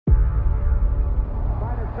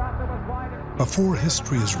Before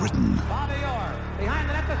history is written,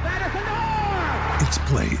 it's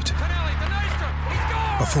played.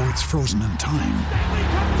 Before it's frozen in time,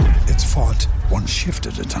 it's fought one shift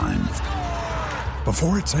at a time.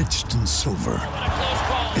 Before it's etched in silver,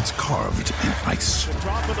 it's carved in ice.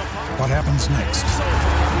 What happens next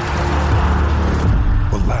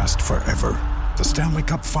will last forever. The Stanley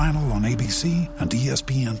Cup Final on ABC and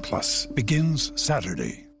ESPN Plus begins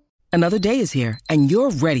Saturday. Another day is here, and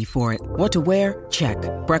you're ready for it. What to wear? Check.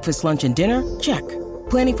 Breakfast, lunch, and dinner? Check.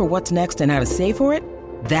 Planning for what's next and how to save for it?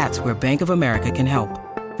 That's where Bank of America can help.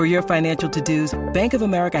 For your financial to-dos, Bank of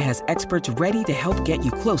America has experts ready to help get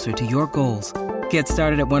you closer to your goals. Get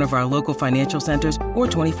started at one of our local financial centers or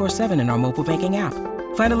 24/7 in our mobile banking app.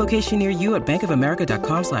 Find a location near you at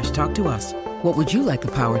bankofamerica.com/talktous. What would you like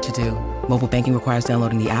the power to do? Mobile banking requires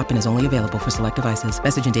downloading the app and is only available for select devices.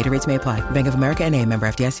 Message and data rates may apply. Bank of America N.A., member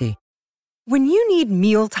FDIC. When you need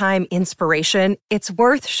mealtime inspiration, it's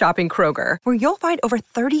worth shopping Kroger, where you'll find over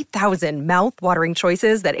 30,000 mouth-watering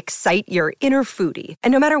choices that excite your inner foodie.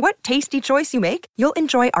 And no matter what tasty choice you make, you'll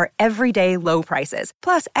enjoy our everyday low prices,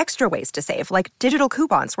 plus extra ways to save, like digital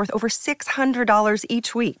coupons worth over $600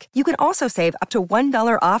 each week. You can also save up to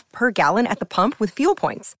 $1 off per gallon at the pump with fuel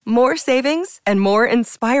points. More savings and more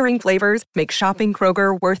inspiring flavors make shopping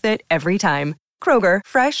Kroger worth it every time. Kroger,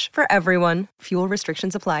 fresh for everyone. Fuel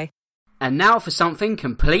restrictions apply. And now for something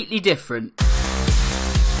completely different.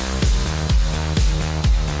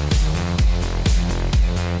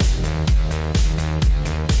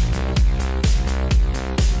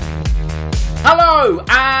 Hello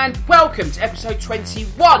and welcome to episode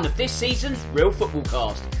 21 of this season's Real Football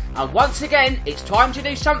Cast. And once again, it's time to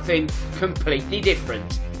do something completely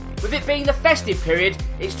different. With it being the festive period,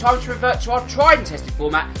 it's time to revert to our tried and tested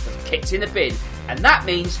format of Kicked in the Bin. And that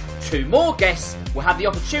means two more guests will have the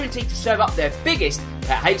opportunity to serve up their biggest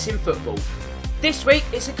pet hates in football. This week,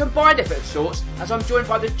 it's a combined effort of sorts, as I'm joined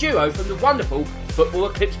by the duo from the wonderful Football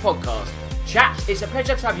Eclipse podcast. Chaps, it's a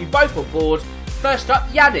pleasure to have you both on board. First up,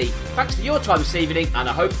 Yanni, thanks for your time this evening, and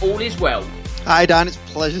I hope all is well. Hi Dan, it's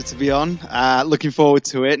a pleasure to be on. Looking forward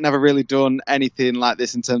to it. Never really done anything like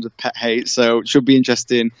this in terms of pet hate, so it should be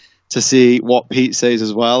interesting to see what Pete says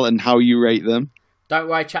as well and how you rate them. Don't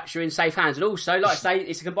worry, chaps, you're in safe hands. And also, like I say,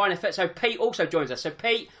 it's a combined effort, so Pete also joins us. So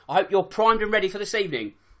Pete, I hope you're primed and ready for this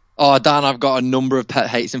evening. Oh, Dan, I've got a number of pet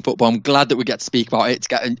hates in football. I'm glad that we get to speak about it, to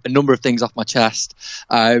get a number of things off my chest.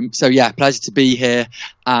 So yeah, pleasure to be here,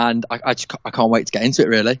 and I can't wait to get into it,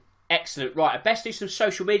 really. Excellent. Right, I'd best do some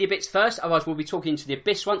social media bits first, otherwise we'll be talking to the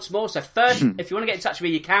abyss once more. So first, if you want to get in touch with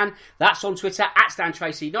me, you can. That's on Twitter, at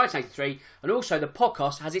StanTracy1983. And also, the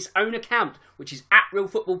podcast has its own account, which is at Real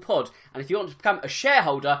Football Pod. And if you want to become a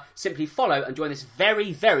shareholder, simply follow and join this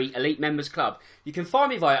very, very elite members club. You can find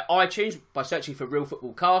me via iTunes by searching for Real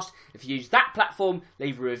Football Cast. If you use that platform,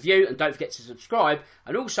 leave a review and don't forget to subscribe.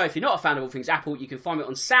 And also, if you're not a fan of all things Apple, you can find me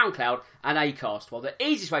on SoundCloud and Acast. While the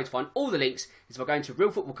easiest way to find all the links is by going to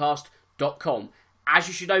realfootballcast.com. As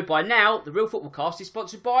you should know by now, the Real Football Cast is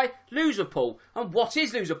sponsored by Loserpool. And what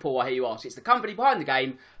is Loserpool, I hear you ask? It's the company behind the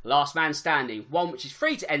game, Last Man Standing, one which is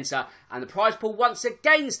free to enter, and the prize pool once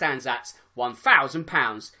again stands at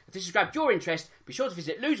 £1,000. If this has grabbed your interest, be sure to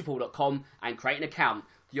visit loserpool.com and create an account.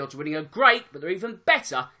 The odds of winning are great, but they're even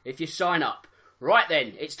better if you sign up. Right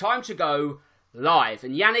then, it's time to go live.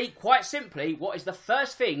 And Yanni, quite simply, what is the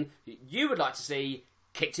first thing that you would like to see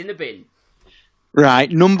kicked in the bin?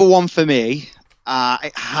 Right, number one for me,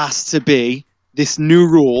 it has to be this new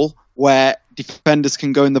rule where defenders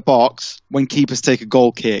can go in the box when keepers take a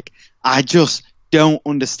goal kick. I just don't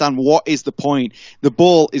understand, what is the point? The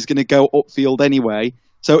ball is going to go upfield anyway,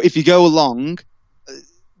 so if you go long,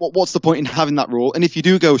 what's the point in having that rule? And if you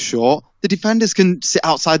do go short, the defenders can sit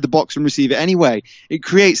outside the box and receive it anyway. It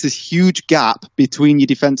creates this huge gap between your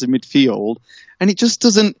defence and midfield, and it just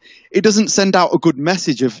doesn't send out a good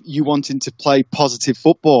message of you wanting to play positive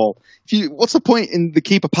football. What's the point in the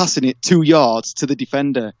keeper passing it 2 yards to the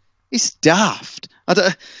defender? It's daft.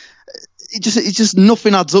 It just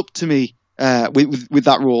nothing adds up to me with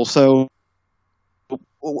that rule. So,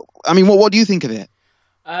 I mean, what do you think of it?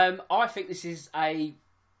 I think this is I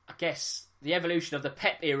guess, the evolution of the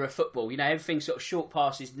Pep era of football. You know, everything's sort of short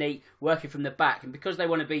passes, neat, working from the back. And because they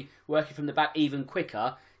want to be working from the back even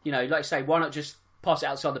quicker, you know, like I say, why not just pass it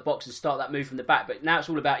outside the box and start that move from the back? But now it's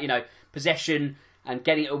all about, you know, possession and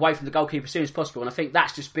getting it away from the goalkeeper as soon as possible. And I think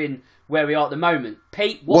that's just been where we are at the moment.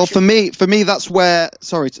 Pete, for me, that's where.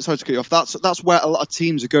 Sorry to cut you off. That's where a lot of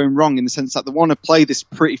teams are going wrong, in the sense that they want to play this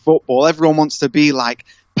pretty football. Everyone wants to be like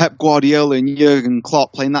Pep Guardiola and Jurgen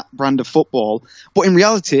Klopp, playing that brand of football. But in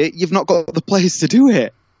reality, you've not got the players to do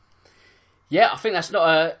it. Yeah, I think that's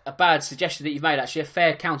not a bad suggestion that you've made, actually. A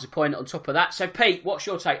fair counterpoint on top of that. So, Pete, what's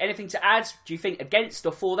your take? Anything to add? Do you think against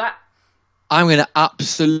or for that? I'm going to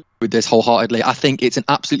absolutely with this wholeheartedly. I think it's an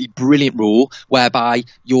absolutely brilliant rule whereby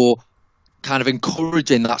you're kind of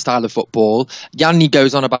encouraging that style of football. Yanni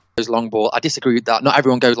goes on about those long ball. I disagree with that. Not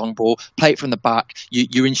everyone goes long ball. Play it from the back.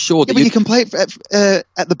 You ensure that you can play it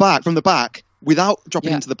at the back, from the back, without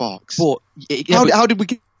dropping into the box. But how did we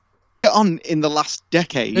get on in the last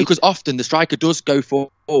decade? Because often the striker does go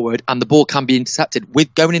forward and the ball can be intercepted.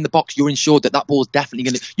 With going in the box, you're ensured that ball is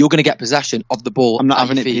definitely you're going to get possession of the ball. I'm not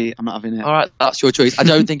having it, Pete. I'm not having it. All right, that's your choice. I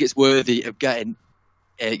don't think it's worthy of getting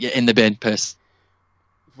in the bin, person.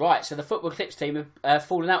 Right, so the Football Clips team have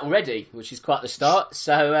fallen out already, which is quite the start.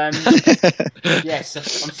 So, yes,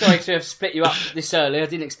 I'm sorry to have split you up this early. I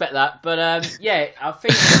didn't expect that. But, I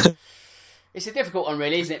think it's a difficult one,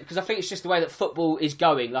 really, isn't it? Because I think it's just the way that football is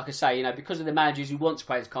going. Like I say, because of the managers who want to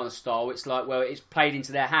play this kind of style, it's like, well, it's played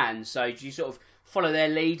into their hands. So do you sort of follow their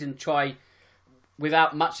lead and try,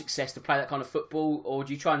 without much success, to play that kind of football? Or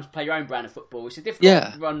do you try and play your own brand of football? It's a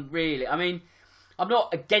difficult run, really. I mean, I'm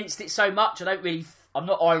not against it so much. I'm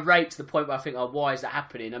not irate to the point where I think, why is that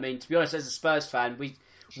happening? I mean, to be honest, as a Spurs fan, we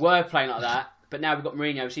were playing like that, but now we've got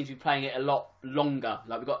Mourinho who seems to be playing it a lot longer.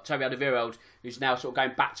 Like, we've got Toby Alderweireld, who's now sort of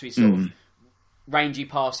going back to his sort of rangy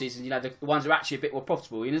passes, and the ones are actually a bit more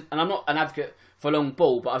profitable. And I'm not an advocate for a long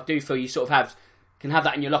ball, but I do feel you sort of can have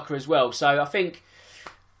that in your locker as well. So I think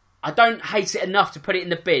I don't hate it enough to put it in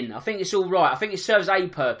the bin. I think it's all right. I think it serves a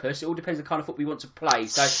purpose. It all depends on the kind of football we want to play.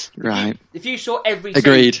 So right. If you saw every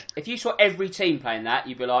team playing that,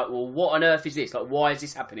 you'd be like, well, what on earth is this? Like, why is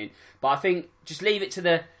this happening? But I think just leave it to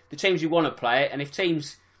the teams who want to play it, and if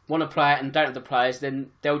teams want to play it and don't have the players,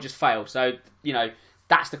 then they'll just fail. So,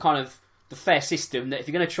 that's the kind of the fair system, that if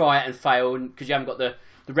you're going to try it and fail because you haven't got the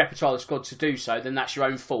repertoire of the squad to do so, then that's your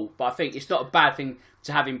own fault. But I think it's not a bad thing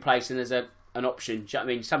to have in place and as an option. Do you know what I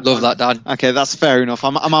mean? Sometimes... Love that, Dan. Okay, that's fair enough.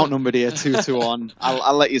 I'm outnumbered here, 2-1.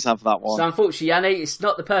 I'll let you have that one. So unfortunately, Yanni, it's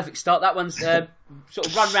not the perfect start. That one's sort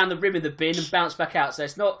of run around the rim of the bin and bounce back out. So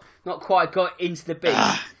it's not quite got into the bin.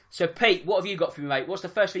 So Pete, what have you got for me, mate? What's the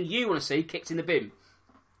first thing you want to see kicked in the bin?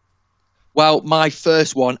 Well, my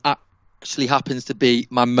first one actually happens to be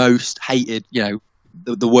my most hated,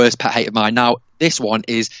 the worst pet hate of mine. Now, this one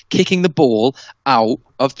is kicking the ball out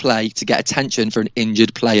of play to get attention for an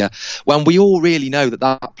injured player, when we all really know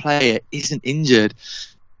that player isn't injured.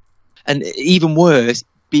 And even worse,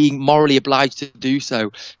 being morally obliged to do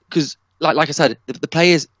so. Because, like I said, the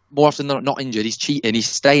player's more often than not injured. He's cheating, he's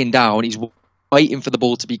staying down, he's waiting for the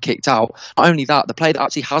ball to be kicked out. Not only that, the player that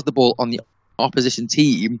actually has the ball on the opposition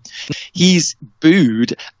team, he's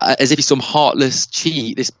booed as if he's some heartless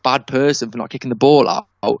cheat, this bad person for not kicking the ball out,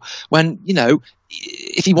 when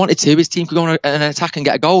if he wanted to, his team could go on an attack and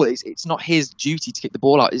get a goal. It's not his duty to kick the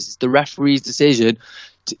ball out. It's the referee's decision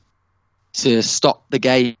to stop the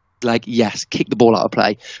game. Like, yes, kick the ball out of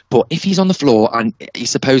play, but if he's on the floor and he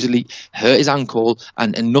supposedly hurt his ankle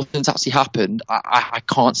and nothing's actually happened, I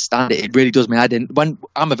can't stand it. It really does me head in. When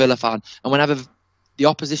I'm a Villa fan, and whenever the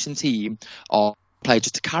opposition team are played,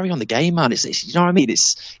 just to carry on the game, man. It's you know what I mean?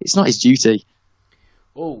 It's not his duty.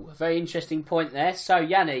 Oh, a very interesting point there. So,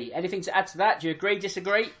 Yanni, anything to add to that? Do you agree,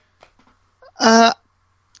 disagree? I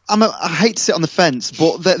hate to sit on the fence,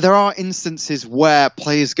 but there are instances where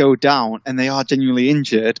players go down and they are genuinely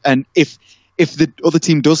injured, and if the other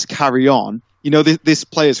team does carry on, this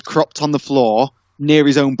player's cropped on the floor near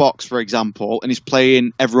his own box, for example, and he's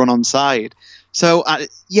playing everyone on side. So,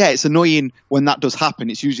 it's annoying when that does happen.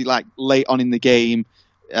 It's usually like late on in the game.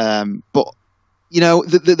 But,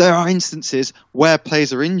 there are instances where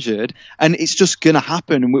players are injured and it's just going to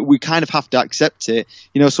happen. And we kind of have to accept it.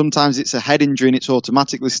 Sometimes it's a head injury and it's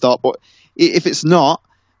automatically stopped. But if it's not,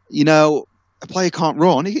 a player can't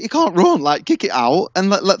run. He can't run. Like, kick it out and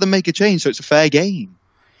let them make a change so it's a fair game.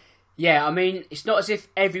 Yeah, I mean, it's not as if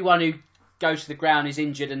everyone who goes to the ground is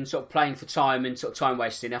injured and sort of playing for time and sort of time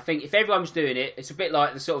wasting. I think if everyone was doing it, it's a bit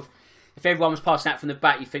like the sort of, if everyone was passing out from the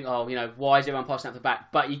back, you think, why is everyone passing out from the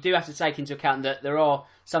back? But you do have to take into account that there are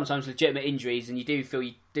sometimes legitimate injuries, and you do feel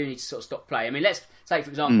you do need to sort of stop play. I mean, let's take, for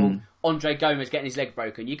example, Andre Gomez getting his leg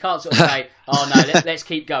broken. You can't sort of say, let's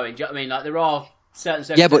keep going. Do you know what I mean? Like, there are certain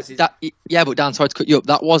circumstances. But Dan, sorry to cut you up.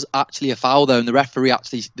 That was actually a foul, though, and the referee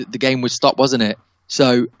actually, the game was stopped, wasn't it?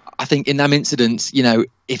 So I think in them incidents,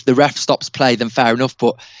 if the ref stops play, then fair enough.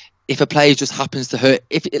 But if a player just happens to hurt,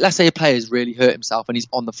 let's say a player's really hurt himself and he's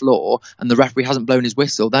on the floor and the referee hasn't blown his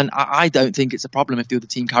whistle, then I don't think it's a problem if the other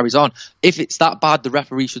team carries on. If it's that bad, the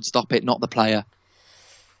referee should stop it, not the player.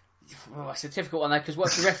 it's a difficult one though, because what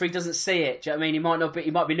if the referee doesn't see it? Do you know what I mean?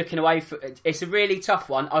 He might be looking away. It's a really tough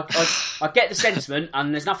one. I get the sentiment,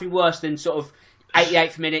 and there's nothing worse than sort of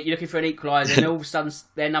 88th minute, you're looking for an equaliser, and all of a sudden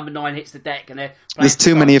their number 9 hits the deck, and there's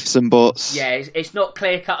too many ifs and buts. Yeah, it's not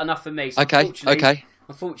clear cut enough for me. So Okay.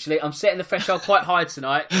 Unfortunately, I'm setting the threshold quite high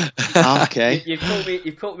tonight. Okay. You've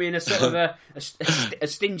caught me in a sort of a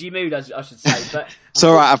stingy mood, I should say. But it's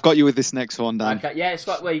all right. I've got you with this next one, Dan. Okay, yeah, it's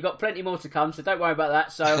like, well, you've got plenty more to come, so don't worry about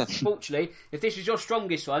that. So, unfortunately, if this was your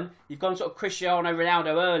strongest one, you've gone sort of Cristiano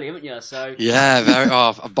Ronaldo early, haven't you? So yeah, very.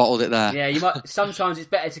 Oh, I've bottled it there. Yeah, you might. Sometimes it's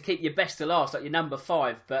better to keep your best to last, like your number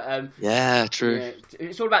 5. But yeah, true. Yeah,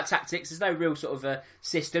 it's all about tactics. There's no real sort of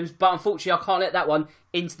systems, but unfortunately, I can't let that one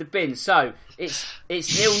into the bin. So it's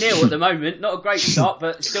 0-0 at the moment. Not a great start,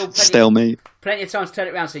 but plenty of time to turn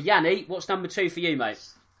it around. So Yanni, what's number 2 for you, mate?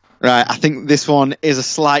 Right, I think this one is a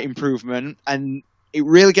slight improvement, and it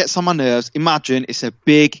really gets on my nerves. Imagine it's a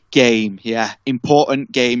big game,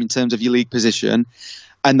 important game in terms of your league position,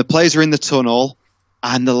 and the players are in the tunnel,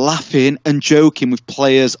 and they're laughing and joking with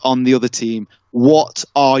players on the other team. What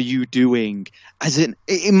are you doing? As in,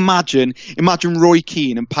 imagine Roy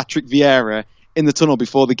Keane and Patrick Vieira in the tunnel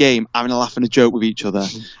before the game having a laugh and a joke with each other.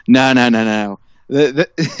 No.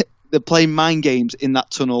 They're playing mind games in that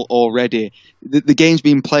tunnel already. The game's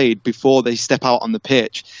being played before they step out on the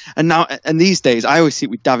pitch. And these days, I always see it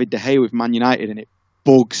with David De Gea with Man United, and it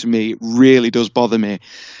bugs me. It really does bother me.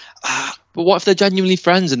 But what if they're genuinely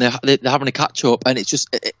friends and they're having a catch up, and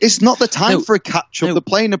it's not the time for a catch up. They're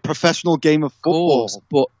playing a professional game of football.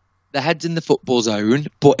 But their head's in the football zone.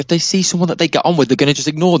 But if they see someone that they get on with, they're going to just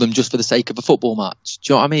ignore them just for the sake of a football match.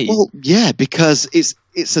 Do you know what I mean? Well, yeah, because it's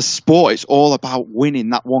a sport. It's all about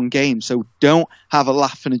winning that one game. So don't have a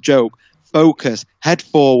laugh and a joke. Focus, head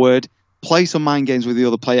forward, play some mind games with the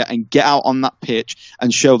other player, and get out on that pitch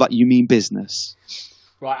and show that you mean business.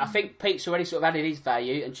 Right, I think Pete's already sort of added his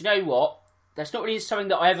value. And do you know what? That's not really something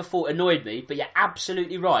that I ever thought annoyed me, but you're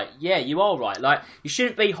absolutely right. Yeah, you are right. Like, you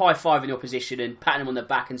shouldn't be high-fiving your opposition and patting them on the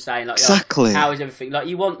back and saying, like, exactly. How is everything? Like,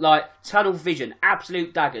 you want, like, tunnel vision,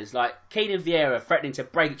 absolute daggers, like Keane and Vieira threatening to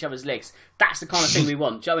break each other's legs. That's the kind of thing we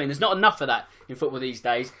want. Do you know what I mean? There's not enough of that in football these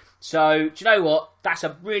days. So, do you know what? That's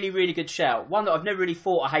a really, really good shout. One that I've never really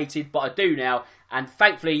thought I hated, but I do now. And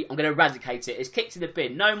thankfully, I'm going to eradicate it. It's kicked in the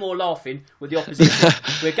bin. No more laughing with the opposition.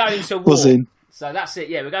 We're going to war. Buzzing. So that's it.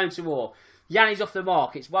 Yeah, we're going to war. Yanni's off the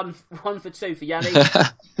mark. It's 1 for 2 for Yanni.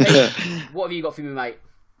 What have you got for me, mate?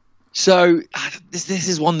 So this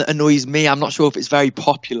is one that annoys me. I'm not sure if it's very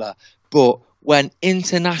popular, but when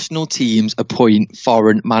international teams appoint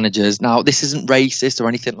foreign managers, now this isn't racist or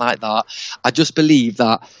anything like that. I just believe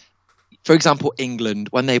that, for example, England,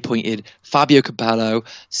 when they appointed Fabio Capello,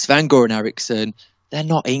 Sven-Göran Eriksson, they're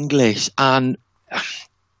not English. And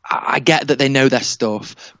I get that they know their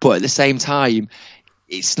stuff, but at the same time,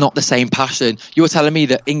 it's not the same passion. You're telling me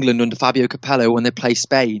that England under Fabio Capello, when they play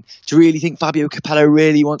Spain, do you really think Fabio Capello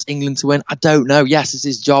really wants England to win? I don't know. Yes, it's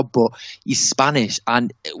his job, but he's Spanish.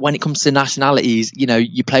 And when it comes to nationalities,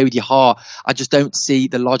 you play with your heart. I just don't see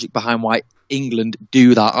the logic behind why England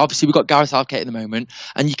do that. Obviously, we've got Gareth Southgate at the moment,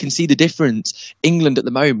 and you can see the difference. England at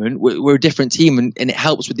the moment, we're a different team, and it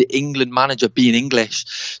helps with the England manager being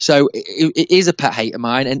English. So it is a pet hate of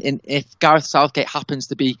mine. And if Gareth Southgate happens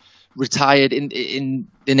to be retired in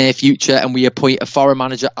the near future and we appoint a foreign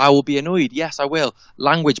manager, I will be annoyed. Yes, I will.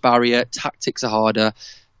 Language barrier, tactics are harder.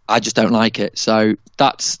 I just don't like it. So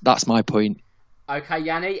that's my point. Okay,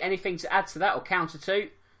 Yanni, anything to add to that or counter to?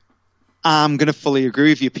 I'm going to fully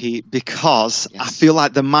agree with you, Pete, because I feel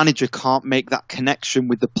like the manager can't make that connection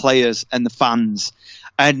with the players and the fans.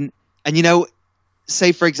 And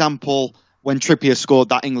say, for example, when Trippier scored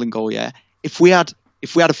that England goal, if we had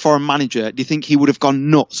a foreign manager, do you think he would have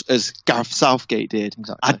gone nuts as Gareth Southgate did?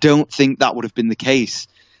 Exactly. I don't think that would have been the case.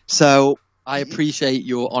 So I appreciate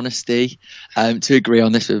your honesty to agree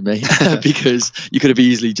on this with me because you could have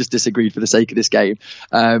easily just disagreed for the sake of this game.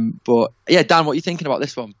 But yeah, Dan, what are you thinking about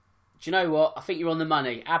this one? Do you know what? I think you're on the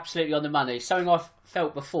money. Absolutely on the money. Something I've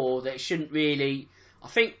felt before that it shouldn't really... I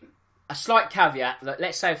think a slight caveat, that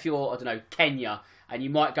let's say if you're, Kenya, and you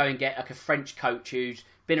might go and get like a French coach who's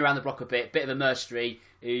been around the block a bit of a mercenary,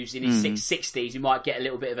 who's in his 60s, who might get a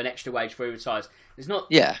little bit of an extra wage before he retires.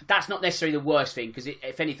 That's not necessarily the worst thing, because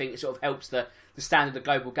if anything, it sort of helps the standard of the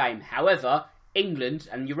global game. However, England,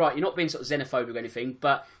 and you're right, you're not being sort of xenophobic or anything,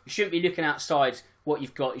 but you shouldn't be looking outside what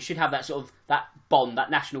you've got. You should have that sort of that bond,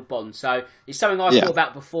 that national bond. So it's something I've thought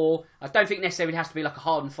about before. I don't think necessarily it has to be like a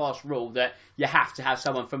hard and fast rule that you have to have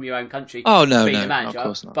someone from your own country to be the manager. Of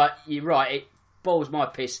course not. But you're right, it boils my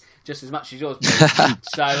piss just as much as yours.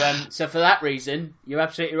 So for that reason, you're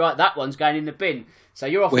absolutely right. That one's going in the bin. So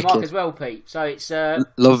you're off the mark as well, Pete. So it's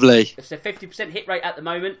lovely. It's a 50% hit rate at the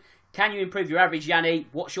moment. Can you improve your average, Yanni?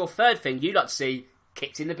 What's your third thing you'd like to see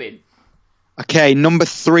kicked in the bin? Okay, number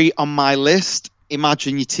 3 on my list.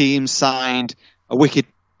 Imagine your team signed a wicked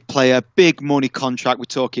player, big money contract. We're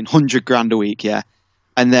talking 100 grand a week, yeah.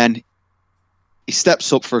 And then he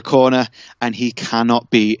steps up for a corner and he cannot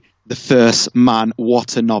beat the first man.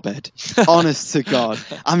 What a knobhead. Honest to God.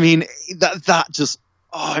 I mean, that just,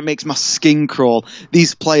 it makes my skin crawl.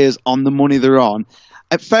 These players on the money they're on.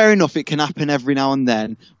 Fair enough, it can happen every now and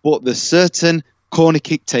then, but there's certain corner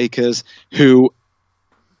kick takers who,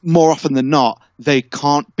 more often than not, they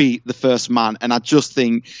can't beat the first man. And I just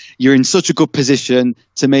think you're in such a good position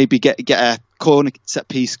to maybe get a corner set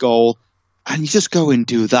piece goal, and you just go and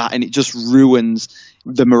do that, and it just ruins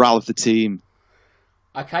the morale of the team.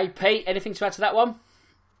 Okay, Pete, anything to add to that one?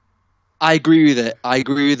 I agree with it. I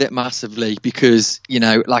agree with it massively because,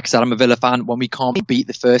 like I said, I'm a Villa fan. When we can't beat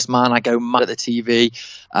the first man, I go mad at the TV.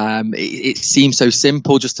 It seems so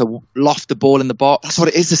simple just to loft the ball in the box. That's what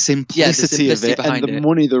it is, the simplicity of it and the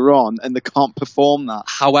money they're on, and they can't perform that.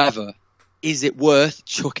 However, is it worth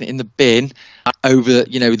chucking it in the bin over,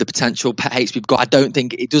 the potential pet hates we've got? I don't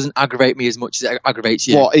think it doesn't aggravate me as much as it aggravates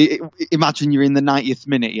you. Imagine you're in the 90th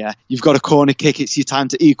minute, yeah? You've got a corner kick, it's your time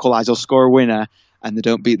to equalise or score a winner, and they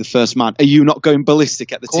don't beat the first man. Are you not going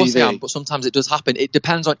ballistic at the TV? Of course I am, but sometimes it does happen. It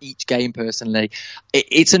depends on each game, personally.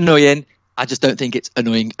 It's annoying. I just don't think it's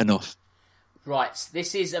annoying enough. Right,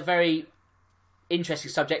 this is a very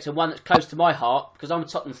interesting subject and one that's close to my heart because I'm a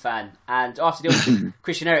Tottenham fan, and after dealing with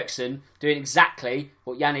Christian Eriksen doing exactly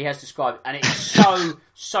what Yanni has described, and it's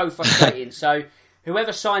so frustrating. So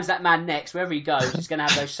whoever signs that man next, wherever he goes, is going to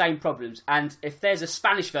have those same problems. And if there's a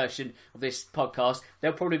Spanish version of this podcast,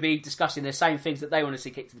 they'll probably be discussing the same things that they want to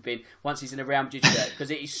see kicked to the bin once he's in a Real Madrid shirt,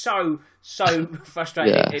 because it is so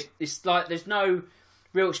frustrating. Yeah. It's like there's no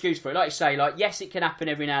real excuse for it. Like you say, yes, it can happen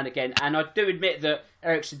every now and again, and I do admit that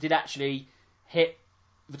Eriksen did actually hit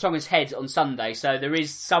Vertonghen's head on Sunday, so there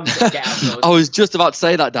is some sort of get out clause. I was just about to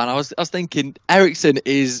say that, Dan. I was thinking Eriksen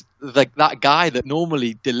is that guy that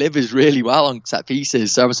normally delivers really well on set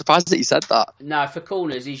pieces, so I was surprised that you said that. No, for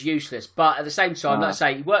corners he's useless, but at the same time, like I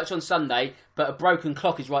say, he works on Sunday, but a broken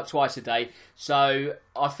clock is right twice a day, so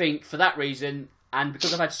I think for that reason, and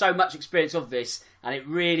because I've had so much experience of this, and it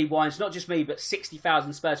really winds not just me, but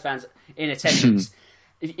 60,000 Spurs fans in attendance.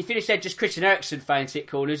 If you'd have said just Christian Eriksen fans hit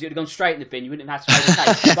corners, you'd have gone straight in the bin. You wouldn't have had to make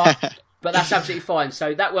the case. But that's absolutely fine.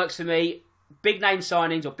 So that works for me. Big name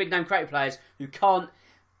signings or big name creative players who can't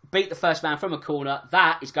beat the first man from a corner,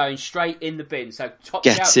 that is going straight in the bin. So top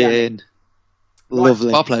Gets in.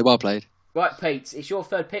 Lovely. Well played. Right, Pete, it's your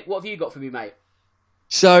third pick. What have you got for me, mate?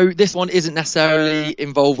 So this one isn't necessarily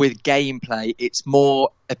involved with gameplay. It's more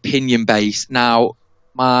opinion based. Now,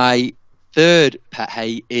 my third pet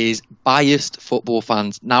hate is biased football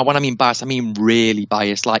fans. Now, when I mean biased, I mean really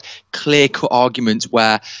biased, like clear-cut arguments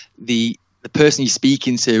where the person you're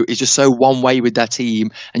speaking to is just so one way with their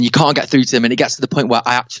team and you can't get through to them, and it gets to the point where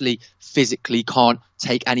I actually physically can't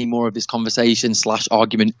take any more of this conversation /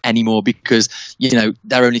 argument anymore because,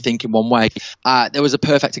 they're only thinking one way. There was a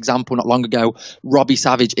perfect example not long ago. Robbie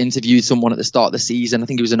Savage interviewed someone at the start of the season. I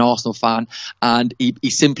think he was an Arsenal fan, and he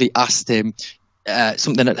simply asked him,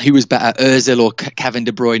 something that who was better, Ozil or Kevin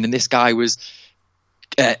De Bruyne, and this guy was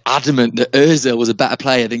adamant that Ozil was a better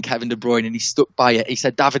player than Kevin De Bruyne, and he stuck by it. He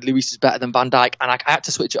said David Luiz is better than Van Dijk, and I had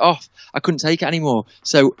to switch it off. I couldn't take it anymore.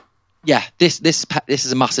 So yeah, this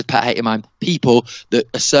is a massive pet hate of mine. People that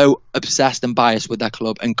are so obsessed and biased with their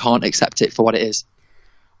club and can't accept it for what it is.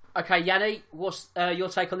 Okay, Yanni, what's your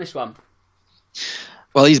take on this one?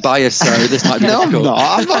 Well, he's biased, so this might be difficult. No,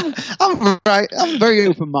 I'm not. I'm very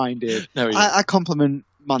open-minded. No, I compliment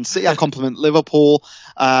Man City. I compliment Liverpool.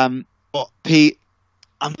 But Pete,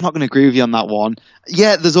 I'm not going to agree with you on that one.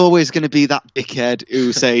 Yeah, there's always going to be that dickhead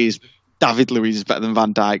who says David Luiz is better than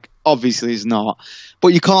Van Dijk. Obviously, he's not. But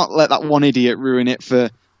you can't let that one idiot ruin it for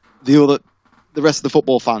the rest of the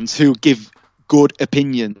football fans who give good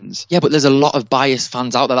opinions. Yeah, but there's a lot of biased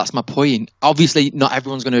fans out there. That's my point. Obviously, not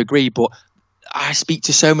everyone's going to agree, but I speak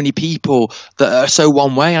to so many people that are so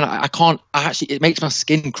one way, and I can't. It makes my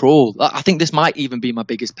skin crawl. I think this might even be my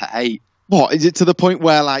biggest pet hate. What, is it to the point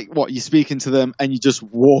where, you're speaking to them and you just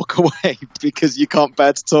walk away because you can't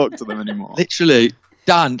bear to talk to them anymore? Literally.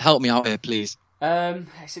 Dan, help me out here, please.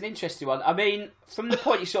 It's an interesting one. I mean, from the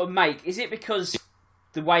point you sort of make, is it because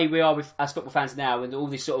the way we are as football fans now and all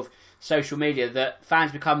this sort of social media that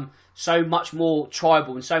fans become so much more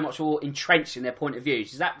tribal and so much more entrenched in their point of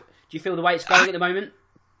views? Do you feel the way it's going at the moment?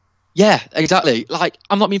 Yeah, exactly. Like,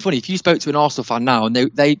 I'm not being funny. If you spoke to an Arsenal fan now and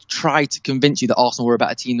they try to convince you that Arsenal were a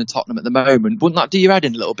better team than Tottenham at the moment, wouldn't that do your head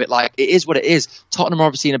in a little bit? Like, it is what it is. Tottenham are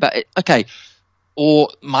obviously in a better... Okay, or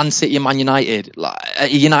Man City and Man United. Like, a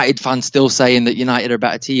United fan still saying that United are a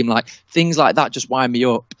better team. Like, things like that just wind me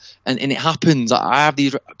up. And it happens. I have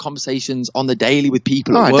these conversations on the daily with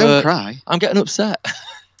people at work. Don't cry. I'm getting upset.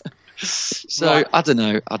 So, right. I don't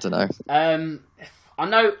know. I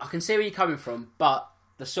know, I can see where you're coming from, but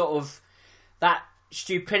the sort of that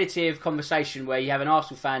stupidity of conversation where you have an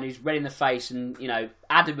Arsenal fan who's red in the face and, you know,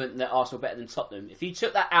 adamant that Arsenal are better than Tottenham. If you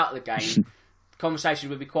took that out of the game, the conversation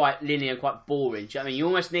would be quite linear and quite boring. Do you know what I mean? You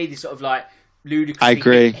almost need this sort of like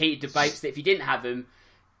ludicrously heated debates that if you didn't have them,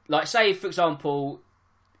 like say for example,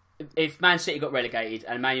 if Man City got relegated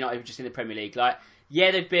and Man United were just in the Premier League, like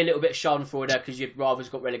yeah, there'd be a little bit of schadenfreude because your rivals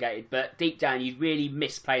got relegated, but deep down you'd really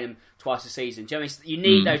miss playing them twice a season. Do you know what I mean? You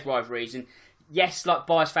need those rivalries, and yes, like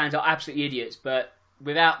biased fans are absolutely idiots, but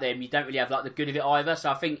without them, you don't really have like the good of it either. So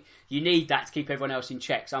I think you need that to keep everyone else in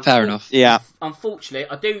check. So fair enough. Yeah. Unfortunately,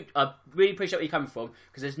 I really appreciate where you're coming from,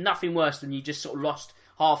 because there's nothing worse than you just sort of lost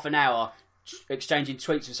half an hour exchanging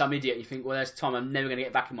tweets with some idiot. You think, well, there's time I'm never going to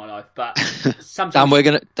get back in my life. But sometimes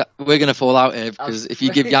Dan, we're gonna fall out here because if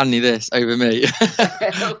you give Yanni this over me,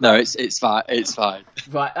 no, it's fine. It's fine.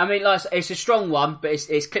 Right. I mean, like, it's a strong one, but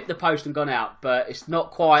it's clipped the post and gone out. But it's not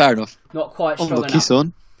quite fair enough. Not quite strong Unlucky, enough.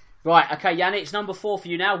 son. Right. Okay, Yanni, it's number 4 for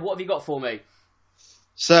you now. What have you got for me?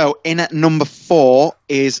 So in at number 4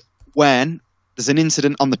 is when there's an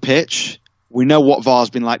incident on the pitch. We know what VAR's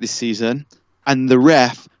been like this season, and the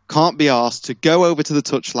ref can't be asked to go over to the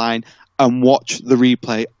touchline and watch the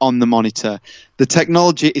replay on the monitor. The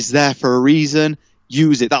technology is there for a reason.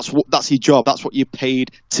 Use it. That's your job. That's what you're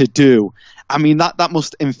paid to do. I mean, that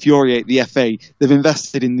must infuriate the FA. They've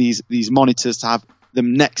invested in these monitors to have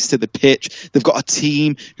them next to the pitch. They've got a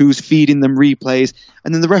team who's feeding them replays,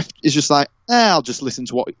 and then the ref is just like, I'll just listen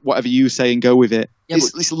to whatever you say and go with it. Yeah,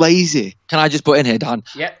 it's lazy. Can I just put in here, Dan?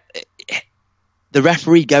 Yep. The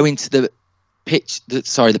referee going to the pitch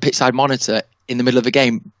side monitor in the middle of a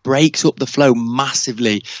game breaks up the flow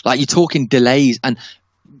massively. Like, you're talking delays, and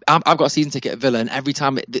I've got a season ticket at Villa, and every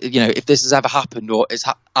time if this has ever happened or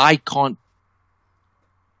I can't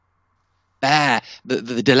bear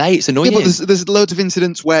the delay. It's annoying. Yeah, but there's loads of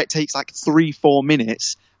incidents where it takes like 3-4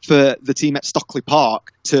 minutes for the team at Stockley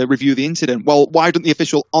Park to review the incident. Well, why don't the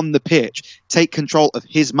official on the pitch take control of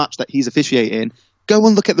his match that he's officiating, go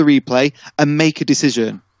and look at the replay and make a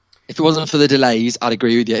decision? If it wasn't for the delays, I'd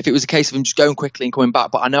agree with you. If it was a case of him just going quickly and coming back,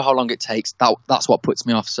 but I know how long it takes, that's what puts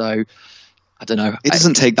me off. So, I don't know. It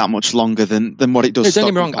doesn't take that much longer than what it does. No, don't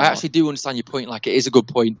get me wrong. I actually do understand your point. Like, it is a good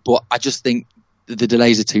point, but I just think the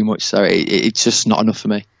delays are too much. So it's just not enough for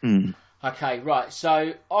me. Okay, right.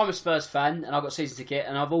 So I'm a Spurs fan, and I've got a season ticket,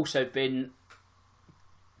 and I've also been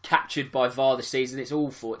captured by VAR this season. It's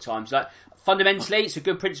awful at times. Like, fundamentally, it's a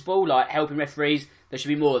good principle. Like, helping referees, there should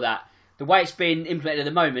be more of that. The way it's been implemented at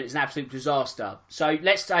the moment is an absolute disaster. So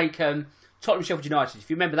let's take Tottenham Sheffield United.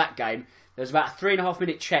 If you remember that game, there was about a 3.5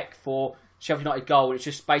 minute check for Sheffield United goal, and it's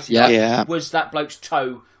just basically was that bloke's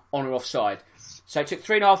toe on or offside. So it took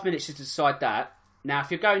 3.5 minutes to decide that. Now,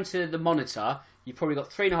 if you're going to the monitor, you've probably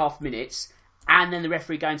got 3.5 minutes, and then the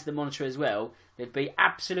referee going to the monitor as well. There'd be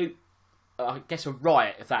absolute, I guess, a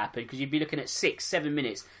riot if that happened, because you'd be looking at 6-7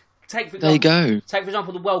 minutes. There you go. Take, for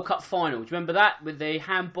example, the World Cup final. Do you remember that? With the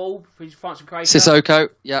handball for France and Croatia? Sissoko,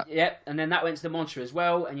 yeah. Yeah, and then that went to the monitor as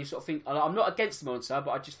well, and you sort of think, I'm not against the monitor,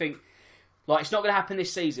 but I just think, like, it's not going to happen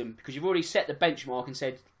this season, because you've already set the benchmark and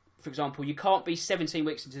said, for example, you can't be 17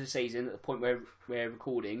 weeks into the season at the point where we're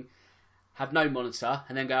recording, have no monitor,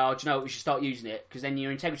 and then go, do you know what, we should start using it, because then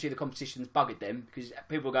your integrity of the competition's buggered them, because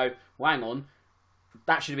people go, well, hang on,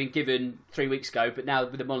 that should have been given 3 weeks ago, but now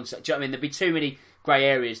with the monitor, do you know what I mean? There'd be too many grey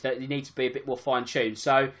areas that you need to be a bit more fine-tuned.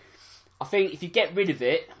 So I think if you get rid of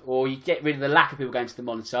it, or you get rid of the lack of people going to the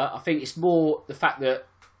monitor, I think it's more the fact that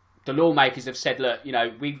the lawmakers have said, look,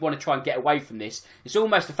 we want to try and get away from this. It's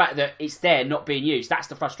almost the fact that it's there, not being used. That's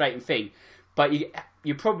the frustrating thing. But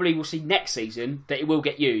you probably will see next season that it will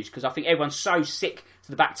get used, because I think everyone's so sick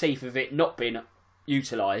to the back teeth of it not being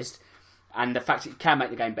utilised, and the fact that it can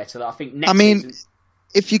make the game better, that I think next season...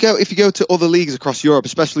 If you go to other leagues across Europe,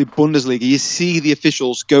 especially Bundesliga, you see the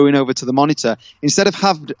officials going over to the monitor instead of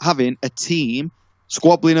having a team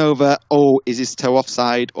squabbling over, is his toe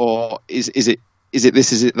offside, or is it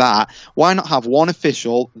this, is it that? Why not have one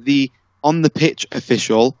official, the on the pitch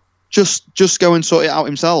official, just go and sort it out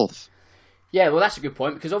himself? Yeah, well, that's a good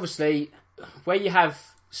point, because obviously where you have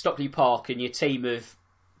Stockley Park and your team of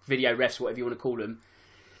video refs, whatever you want to call them,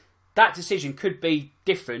 that decision could be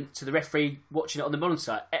different to the referee watching it on the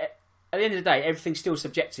monitor. at the end of the day, everything's still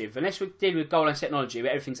subjective. Unless we're dealing with goal line technology,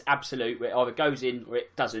 where everything's absolute, where it either goes in or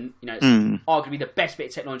it doesn't. It's arguably the best bit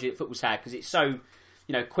of technology that football's had because it's so,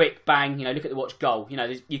 quick, bang. Look at the watch goal.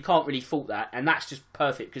 You can't really fault that, and that's just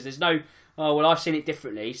perfect because there's no. Oh well, I've seen it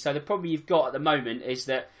differently. So the problem you've got at the moment is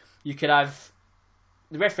that you could have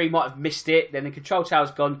the referee might have missed it, then the control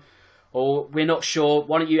tower's gone, or we're not sure.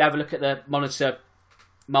 Why don't you have a look at the monitor,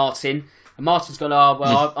 Martin? And Martin's gone, oh,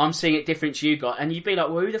 well, I'm seeing it different to you guys. And you'd be like,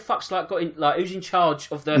 well, who the fuck's who's in charge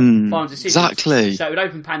of the final decisions? Exactly. So it would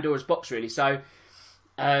open Pandora's box, really. So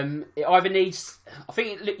it either needs, I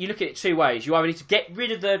think you look at it two ways. You either need to get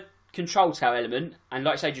rid of the control tower element and,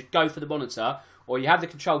 like I say, just go for the monitor, or you have the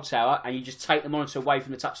control tower and you just take the monitor away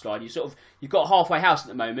from the touchline. You've got a halfway house at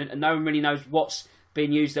the moment, and no one really knows what's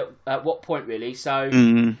being used at what point, really. So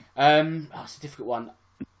it's a difficult one.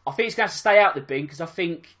 I think it's going to have to stay out the bin because I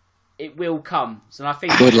think it will come. So I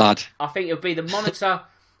think good lad. I think it'll be the monitor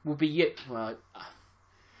will be well.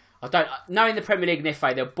 I don't knowing the Premier League and the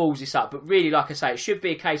FA, they'll balls this up. But really, like I say, it should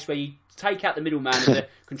be a case where you take out the middleman of the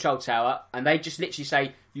control tower, and they just literally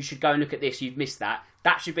say you should go and look at this. You've missed that.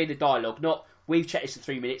 That should be the dialogue. Not we've checked this for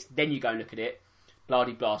 3 minutes, then you go and look at it. Blah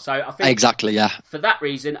de blah. So I think exactly, yeah. For that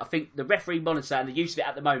reason, I think the referee monitor and the use of it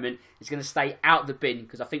at the moment is going to stay out the bin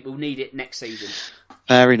because I think we'll need it next season.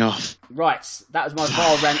 Fair enough. Right, that was my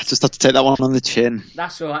VAR rant. Just had to take that one on the chin.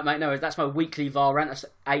 That's all right, mate. No, that's my weekly VAR rant. That's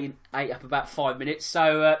ate up about 5 minutes.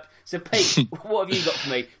 So Pete, what have you got for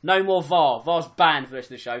me? No more VAR. VAR's banned for the rest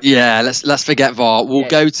of the show. Yeah, let's forget VAR. We'll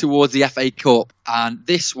go towards the FA Cup, and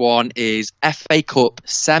this one is FA Cup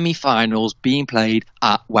semi-finals being played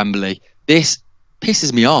at Wembley. This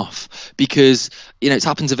pisses me off because it's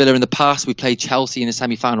happened to Villa in the past. We played Chelsea in a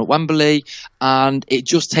semi-final at Wembley, and it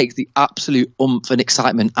just takes the absolute oomph and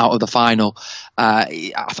excitement out of the final.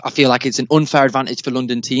 I feel like it's an unfair advantage for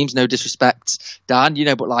London teams. No disrespect, Dan,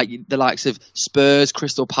 but like the likes of Spurs,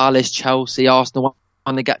 Crystal Palace, Chelsea, Arsenal.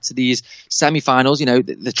 When they get to these semi-finals,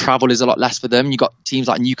 the travel is a lot less for them. You've got teams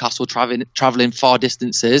like Newcastle travelling far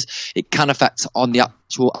distances. It can affect on the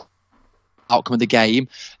actual outcome of the game,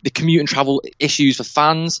 the commute and travel issues for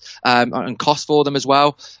fans and cost for them as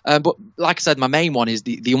well. But like I said, my main one is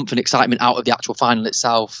the oomph and excitement out of the actual final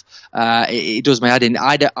itself. It does my head in.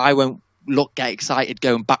 I won't get excited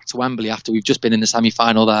going back to Wembley after we've just been in the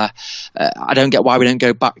semi-final there. I don't get why we don't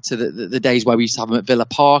go back to the days where we used to have them at Villa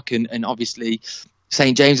Park and obviously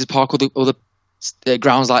St James's Park or the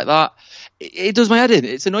grounds like that. It does my head in.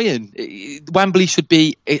 It's annoying. Wembley should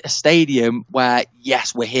be a stadium where,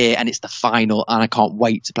 yes, we're here and it's the final and I can't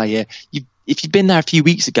wait to play here. If you've been there a few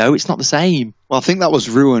weeks ago, it's not the same. Well, I think that was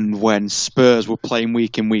ruined when Spurs were playing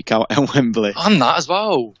week in, week out at Wembley. And that as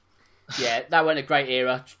well. Yeah, that wasn't a great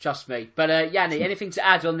era, trust me. But Yanni, anything to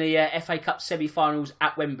add on the FA Cup semi-finals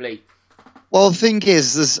at Wembley? Well, the thing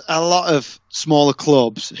is, there's a lot of smaller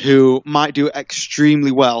clubs who might do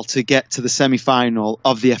extremely well to get to the semi-final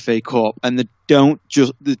of the FA Cup, and they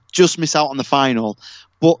just miss out on the final.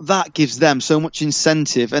 But that gives them so much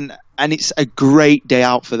incentive, and it's a great day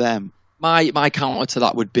out for them. My counter to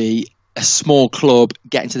that would be a small club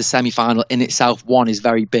getting to the semi-final in itself, one, is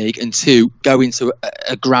very big, and two, going to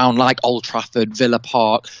a ground like Old Trafford, Villa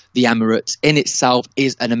Park, the Emirates, in itself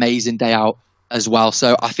is an amazing day out as well.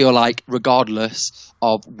 So I feel like regardless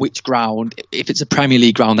of which ground, if it's a Premier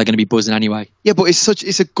League ground, they're going to be buzzing anyway. Yeah, but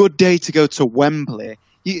it's a good day to go to Wembley.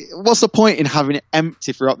 What's the point in having it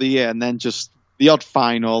empty throughout the year and then just the odd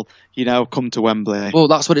final, come to Wembley? Well,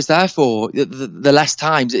 that's what it's there for. The less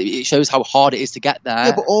times, it shows how hard it is to get there.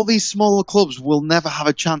 Yeah, but all these smaller clubs will never have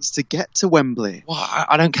a chance to get to Wembley. Well,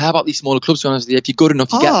 I don't care about these smaller clubs, to be honest with you. If you're good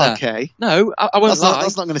enough, you get there. Okay. No, I won't lie.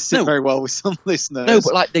 That's not going to sit very well with some listeners. No,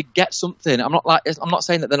 but they get something. I'm not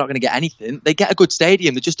saying that they're not going to get anything. They get a good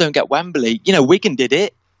stadium. They just don't get Wembley. Wigan did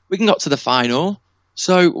it. Wigan got to the final.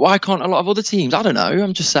 So why can't a lot of other teams? I don't know.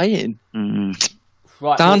 I'm just saying.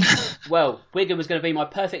 Right, Dan? Well, Wigan was going to be my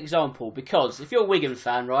perfect example because if you're a Wigan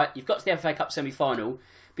fan, right, you've got to the FA Cup semi-final,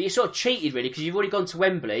 but you're sort of cheated really because you've already gone to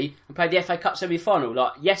Wembley and played the FA Cup semi-final.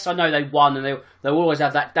 Like, yes, I know they won and they'll always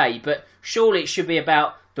have that day, but surely it should be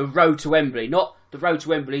about the road to Wembley, not the road to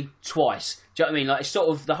Wembley twice. Do you know what I mean? Like, it's sort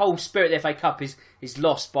of the whole spirit of the FA Cup is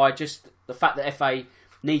lost by just the fact that FA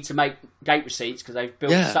need to make gate receipts because they've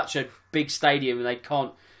built such a big stadium and they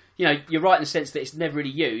can't. You're right in the sense that it's never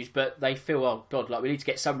really used, but they feel, oh God, we need to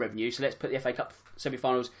get some revenue, so let's put the FA Cup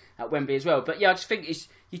semi-finals at Wembley as well. But yeah, I just think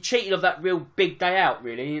you're cheating of that real big day out,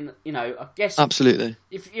 really. And I guess absolutely.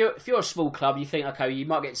 If you're a small club, you think, okay, you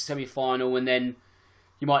might get to semi-final and then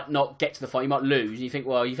you might not get to the final, you might lose, and you think,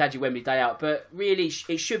 well, you've had your Wembley day out. But really,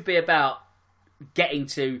 it should be about getting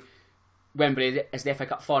to Wembley as the FA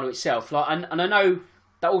Cup final itself. And I know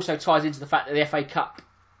that also ties into the fact that the FA Cup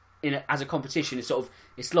as a competition is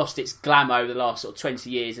it's lost its glamour over the last sort of 20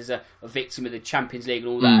 years as a victim of the Champions League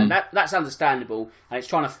and all that. And that's understandable, and it's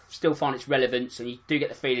trying to still find its relevance, and you do get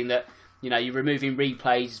the feeling that, you know, you're removing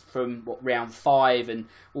replays from round 5 and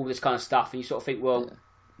all this kind of stuff, and you sort of think, well,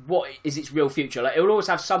 what is its real future? Like, it will always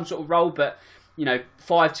have some sort of role, but, you know,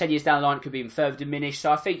 5-10 years down the line it could be even further diminished.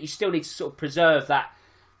 So I think you still need to sort of preserve that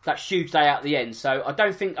huge day out at the end. So I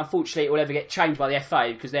don't think, unfortunately, it will ever get changed by the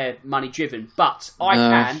FA because they're money driven. But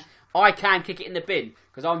I can kick it in the bin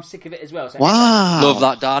because I'm sick of it as well. So wow. Love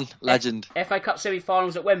that, Dan. Legend. FA Cup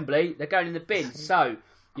semi-finals at Wembley, they're going in the bin. So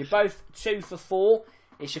you're both 2 for 4.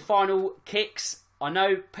 It's your final kicks. I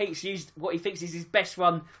know Pete's used what he thinks is his best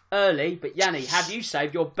one early, but Yanni, have you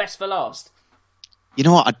saved your best for last? You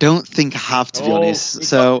know what? I don't think I have, to be honest.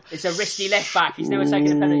 It's a risky left back. He's never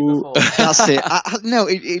taken a penalty before. That's it. No,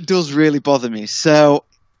 it does really bother me. So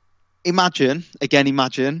imagine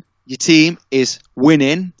your team is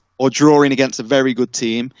winning or drawing against a very good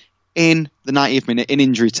team in the 90th minute in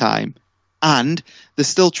injury time, and they're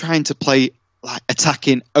still trying to play like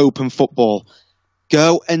attacking open football.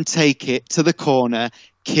 Go and take it to the corner,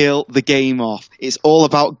 kill the game off. It's all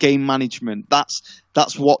about game management. That's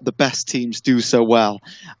what the best teams do so well.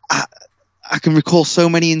 I can recall so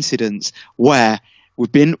many incidents where we've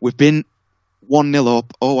been 1-0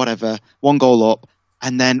 up or whatever, 1 goal up,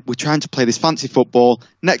 and then we're trying to play this fancy football.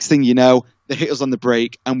 Next thing you know, they hit us on the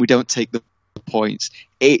break and we don't take the points.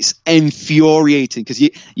 It's infuriating because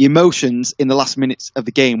your emotions in the last minutes of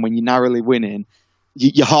the game when you're narrowly winning,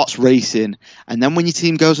 your heart's racing, and then when your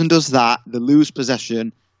team goes and does that, they lose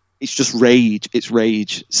possession. It's just rage. It's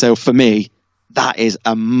rage. So for me, that is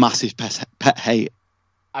a massive pet hate.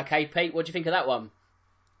 Okay, Pete, what do you think of that one?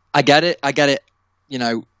 I get it. You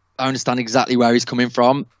know, I understand exactly where he's coming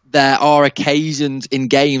from. There are occasions in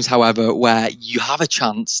games, however, where you have a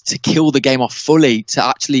chance to kill the game off fully, to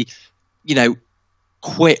actually, you know,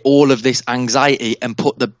 quit all of this anxiety and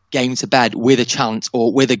put the game to bed with a chance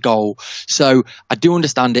or with a goal. So I do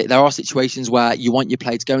understand it. There are situations where you want your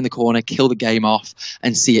player to go in the corner, kill the game off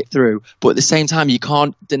and see it through. But at the same time, you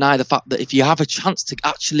can't deny the fact that if you have a chance to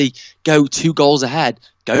actually go 2 goals ahead,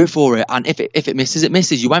 go for it. And if it misses, it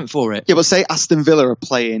misses. You went for it. Yeah, but say Aston Villa are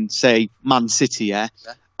playing, say, Man City, yeah?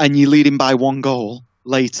 And you're leading by 1 goal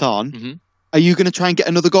late on. Are you going to try and get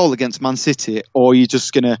another goal against Man City, or are you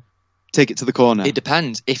just going to take it to the corner? It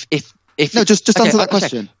depends. If no, just answer that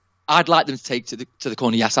question. I'd like them to take to the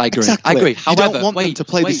corner. Yes, I agree. Exactly. I agree. However, you don't want them to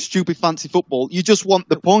play this stupid fancy football. You just want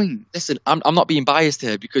the point. Listen, I'm not being biased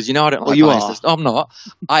here because you know I don't like you biased. No, I'm not.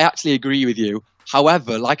 I actually agree with you.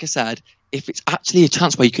 However, like I said, if it's actually a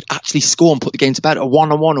chance where you could actually score and put the game to bed, a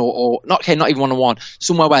 1-on-1 or not even 1-on-1,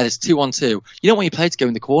 somewhere where there's 2-on-2, you don't want your player to go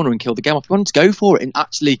in the corner and kill the game off. You want them to go for it and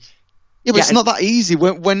actually. Yeah, but it's not that easy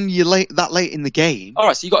when you're that late in the game. All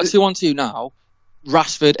right, so you got a 2-on-2 now.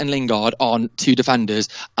 Rashford and Lingard on 2 defenders,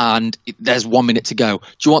 and there's 1 minute to go.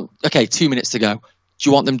 2 minutes to go. Do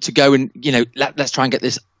you want them to go and, you know, let's try and get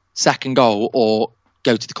this second goal, or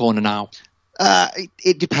go to the corner now?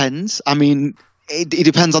 It depends. I mean, it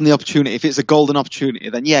depends on the opportunity. If it's a golden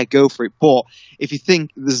opportunity, then yeah, go for it. But if you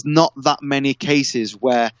think there's not that many cases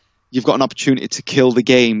where you've got an opportunity to kill the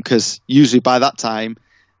game, because usually by that time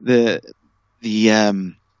the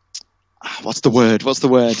what's the word?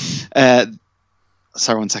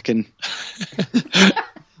 Sorry, 1 second.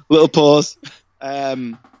 Little pause.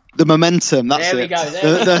 The momentum. That's there we it. Go.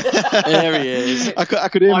 There he is. I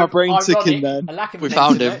could hear my brain ticking then. We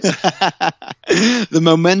found him. The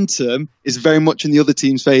momentum is very much in the other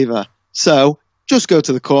team's favour. So just go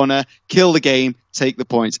to the corner, kill the game, take the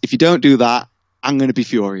points. If you don't do that, I'm going to be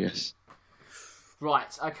furious.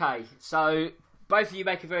 Right. Okay. So both of you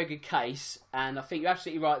make a very good case, and I think you're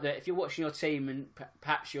absolutely right that if you're watching your team and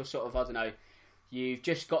perhaps you're sort of, I don't know, you've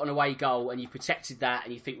just got an away goal and you protected that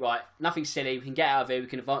and you think, right, nothing silly, we can get out of here, we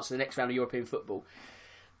can advance to the next round of European football.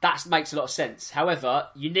 That makes a lot of sense. However,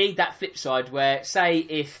 you need that flip side where, say,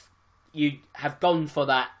 if you have gone for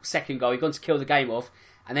that second goal, you've gone to kill the game off,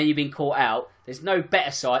 and then you've been caught out, there's no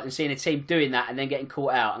better sight than seeing a team doing that and then getting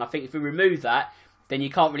caught out. And I think if we remove that, then you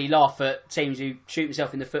can't really laugh at teams who shoot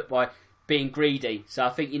themselves in the foot by being greedy. So I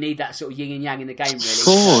think you need that sort of yin and yang in the game, really.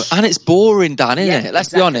 Sure, and it's boring, Dan, isn't it?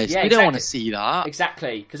 Let's be honest. We don't want to see that.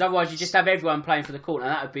 Exactly, because otherwise you just have everyone playing for the corner,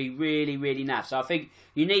 and that would be really, really naff. So I think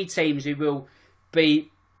you need teams who will be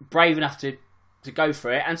brave enough to go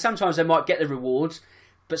for it, and sometimes they might get the rewards,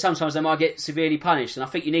 but sometimes they might get severely punished. And I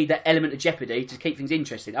think you need that element of jeopardy to keep things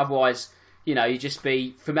interesting. Otherwise, you know, you just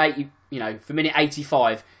be for minute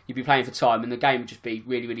 85, you'd be playing for time, and the game would just be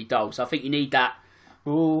really, really dull. So I think you need that.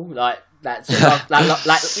 That's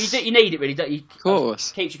you need it really, don't you? Of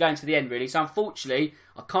course. Keeps you going to the end really. So unfortunately,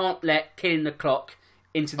 I can't let killing the clock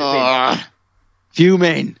into the bin.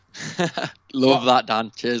 Fuming. Love that,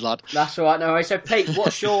 Dan. Cheers, lad. That's all right. No worries. So Pete,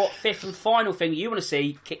 what's your fifth and final thing you want to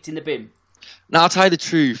see kicked in the bin? Now, I'll tell you the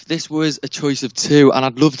truth. This was a choice of two, and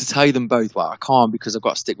I'd love to tell you them both, but I can't because I've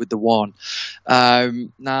got to stick with the one.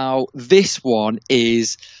 Now, this one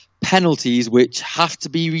is penalties which have to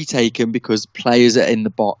be retaken because players are in the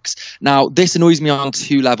box. Now, this annoys me on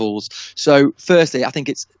two levels. So, firstly, I think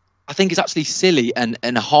it's actually silly and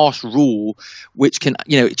a harsh rule which can,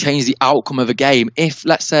 change the outcome of a game. If,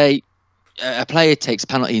 let's say, a player takes a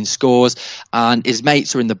penalty and scores and his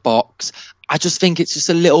mates are in the box, I just think it's just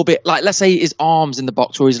a little bit like, let's say his arm's in the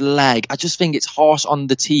box or his leg. I just think it's harsh on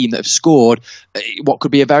the team that have scored what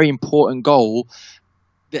could be a very important goal.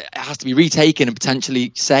 It has to be retaken and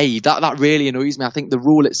potentially saved. That really annoys me. I think the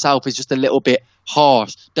rule itself is just a little bit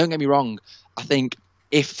harsh. Don't get me wrong. I think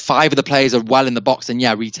if 5 of the players are well in the box, then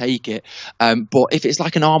yeah, retake it. But if it's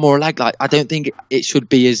like an arm or a leg, I don't think it should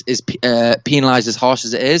be as penalised as harsh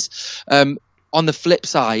as it is. On the flip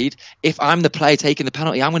side, if I'm the player taking the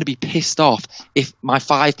penalty, I'm going to be pissed off if my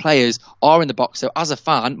 5 players are in the box. So as a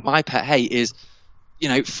fan, my pet hate is,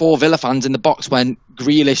 4 Villa fans in the box when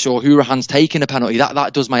Grealish or Hourihan's taking a penalty.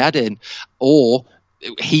 That does my head in. Or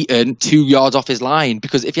Heaton 2 yards off his line,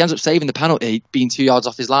 because if he ends up saving the penalty being 2 yards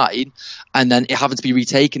off his line and then it having to be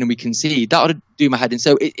retaken and we concede, that would do my head in.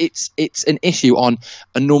 So it's an issue on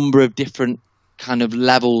a number of different kind of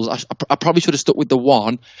levels. I probably should have stuck with the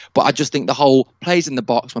one, but I just think the whole plays in the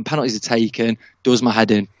box when penalties are taken does my head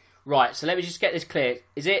in. Right, so let me just get this clear.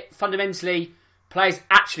 Is it fundamentally players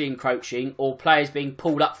actually encroaching or players being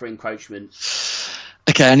pulled up for encroachment?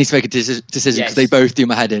 Okay, I need to make a decision because they both do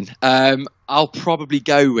my head in. I'll probably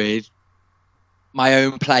go with my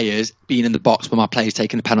own players being in the box when my player's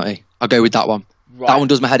taking a penalty. I'll go with that one. Right. That one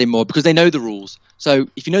does my head in more because they know the rules. So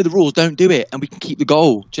if you know the rules, don't do it and we can keep the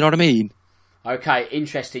goal. Do you know what I mean? Okay,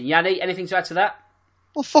 interesting. Yanni, anything to add to that?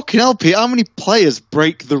 Well, fucking hell, Pete. How many players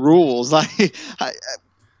break the rules?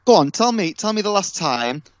 Go on, tell me the last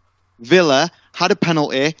time Villa had a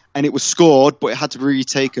penalty and it was scored, but it had to be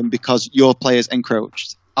retaken because your players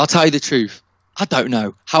encroached. I'll tell you the truth. I don't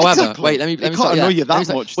know. However, exactly. Wait, let me can't annoy you that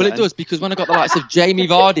much. Well, it does, because when I got the likes of Jamie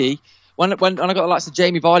Vardy, when I got the likes of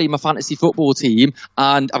Jamie Vardy in my fantasy football team,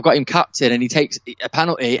 and I've got him captain, and he takes a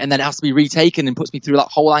penalty, and then it has to be retaken, and puts me through that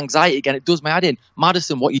whole anxiety again. It does my head in.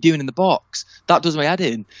 Maddison, what are you doing in the box? That does my head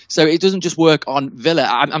in. So it doesn't just work on Villa.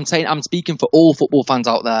 I'm speaking for all football fans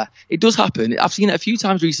out there. It does happen. I've seen it a few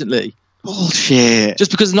times recently. Bullshit.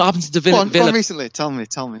 Just because it's not happened to Villa. Go on recently. Tell me.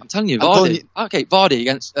 I'm telling you, Vardy. Okay, Vardy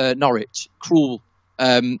against Norwich. Cruel.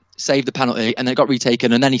 Saved the penalty and then it got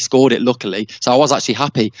retaken and then he scored it, luckily. So I was actually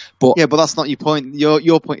happy. But that's not your point.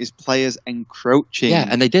 Your point is players encroaching. Yeah,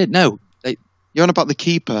 and they did. No. You're on about the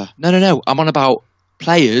keeper. No. I'm on about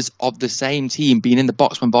players of the same team being in the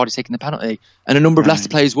box when Vardy's taking the penalty. And a number of Leicester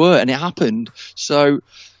players were, and it happened. So,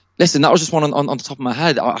 listen, that was just one on the top of my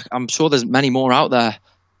head. I'm sure there's many more out there.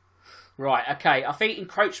 Right, okay. I think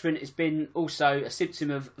encroachment has been also a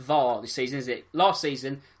symptom of VAR this season, isn't it? Last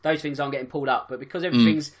season, those things aren't getting pulled up, but because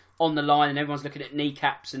everything's on the line and everyone's looking at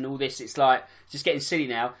kneecaps and all this, it's just getting silly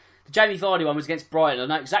now. The Jamie Vardy one was against Brighton. I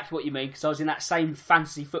know exactly what you mean because I was in that same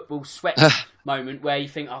fantasy football sweat moment where you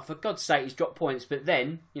think, oh, for God's sake, he's dropped points. But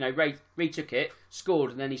then, Ray retook it,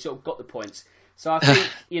 scored, and then he sort of got the points. So I think,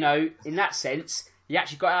 in that sense, he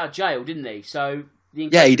actually got out of jail, didn't he? So...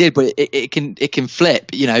 Yeah, he did, but it can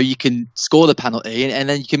flip. You can score the penalty and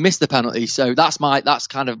then you can miss the penalty. So that's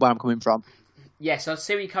kind of where I'm coming from. Yes, I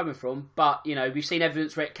see where you're coming from, but we've seen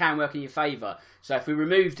evidence where it can work in your favour. So if we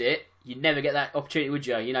removed it, you'd never get that opportunity, would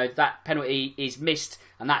you? That penalty is missed,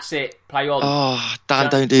 and that's it. Play on. Oh, Dan,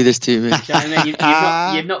 don't do this to me. You know what I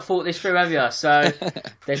mean? You've not thought this through, have you? So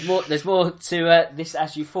there's more to this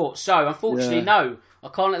as you thought. So unfortunately, no. I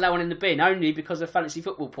can't let that one in the bin, only because of fantasy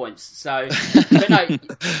football points. So, but no,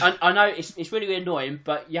 I know it's really annoying,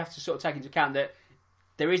 but you have to sort of take into account that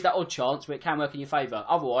there is that odd chance where it can work in your favour.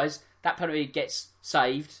 Otherwise, that penalty gets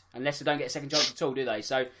saved, unless they don't get a second chance at all, do they?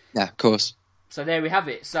 So yeah, of course. So there we have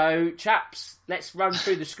it. So, chaps, let's run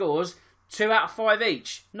through the scores. 2 out of 5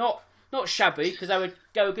 each. Not shabby, because they would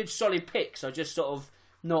go a good solid pick, so just sort of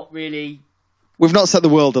not really... We've not set the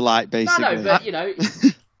world alight, basically. No,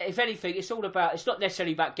 but, if anything, it's not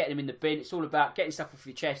necessarily about getting them in the bin. It's all about getting stuff off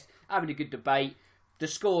your chest, having a good debate. The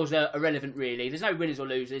scores are irrelevant, really. There's no winners or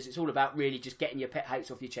losers. It's all about really just getting your pet hates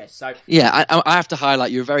off your chest. So yeah, I have to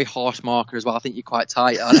highlight you're a very harsh marker as well. I think you're quite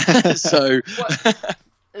tight on it. So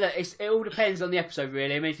Look, it all depends on the episode,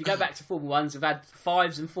 really. I mean, if you go back to former ones, I've had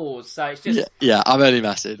 5s and 4s, so it's just... Yeah, I'm only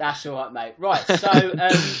messing. That's all right, mate. Right, so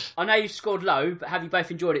I know you've scored low, but have you both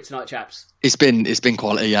enjoyed it tonight, chaps? It's been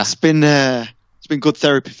quality, yeah. It's been good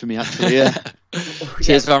therapy for me, actually, yeah.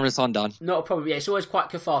 Cheers for having us on, Dan. Not a problem, yeah. It's always quite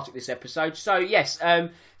cathartic, this episode. So, yes,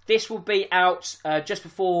 this will be out just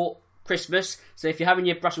before Christmas, so if you're having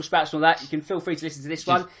your Brussels sprouts and all that, you can feel free to listen to this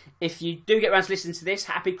one. If you do get around to listening to this,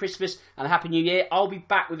 Happy Christmas and a Happy New Year. I'll be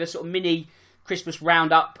back with a sort of mini Christmas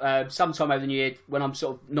roundup sometime over the New Year when I'm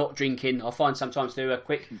sort of not drinking. I'll find some time to do a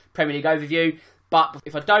quick Premier League overview, but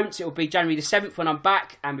if I don't, it'll be January the 7th when I'm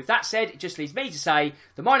back. And with that said, it just leaves me to say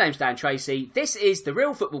that my name's Dan Tracy. This is the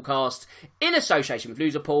Real Football Cast in association with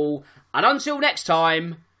Loser Pool, and until next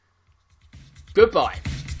time, goodbye.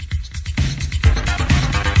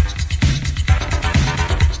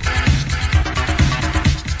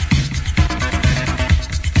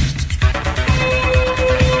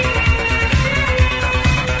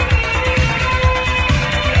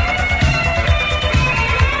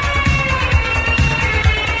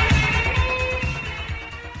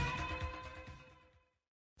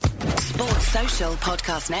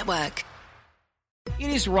 Podcast Network. It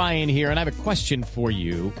is Ryan here, and I have a question for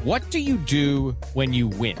you. What do you do when you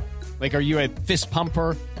win? Like, are you a fist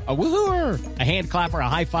pumper, a woohooer, a hand clapper, a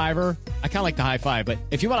high fiver? I kind of like the high five, but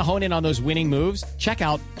if you want to hone in on those winning moves, check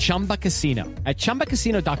out Chumba Casino. At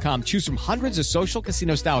ChumbaCasino.com, choose from hundreds of social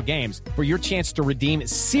casino-style games for your chance to redeem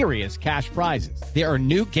serious cash prizes. There are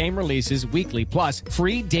new game releases weekly, plus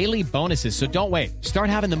free daily bonuses, so don't wait. Start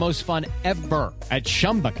having the most fun ever at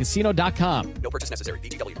ChumbaCasino.com. No purchase necessary.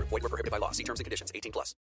 VGW. Void where prohibited by law. See terms and conditions. 18+.